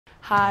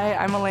Hi,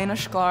 I'm Elena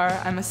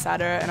Shklyar. I'm a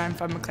setter and I'm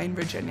from McLean,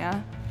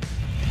 Virginia.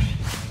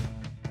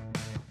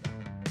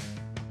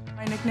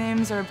 My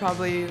nicknames are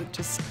probably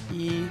just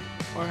E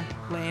or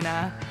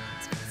Elena.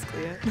 That's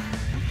basically it.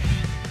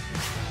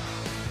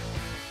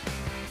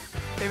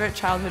 Favorite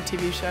childhood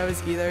TV show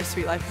is either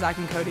Sweet Life of Zack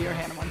and Cody or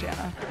Hannah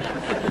Montana.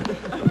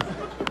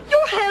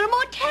 You're Hannah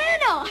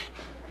Montana!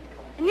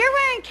 And you're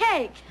wearing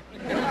cake.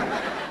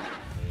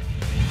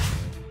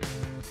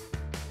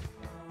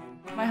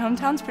 My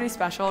hometown's pretty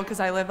special because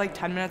I live like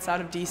 10 minutes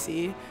out of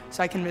DC,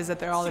 so I can visit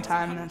there all the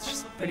time, and it's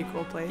just a pretty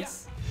cool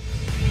place.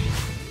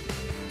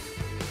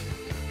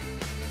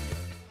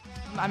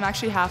 I'm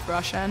actually half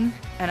Russian,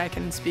 and I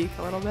can speak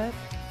a little bit.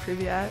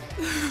 Privyet.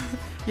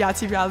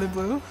 Yatsy Bradley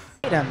Blue.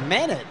 Wait a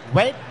minute.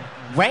 Wait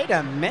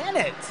a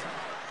minute.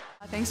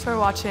 Thanks for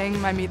watching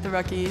my Meet the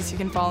Rookies. You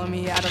can follow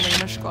me at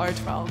Elena Shklyar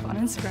 12 on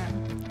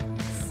Instagram.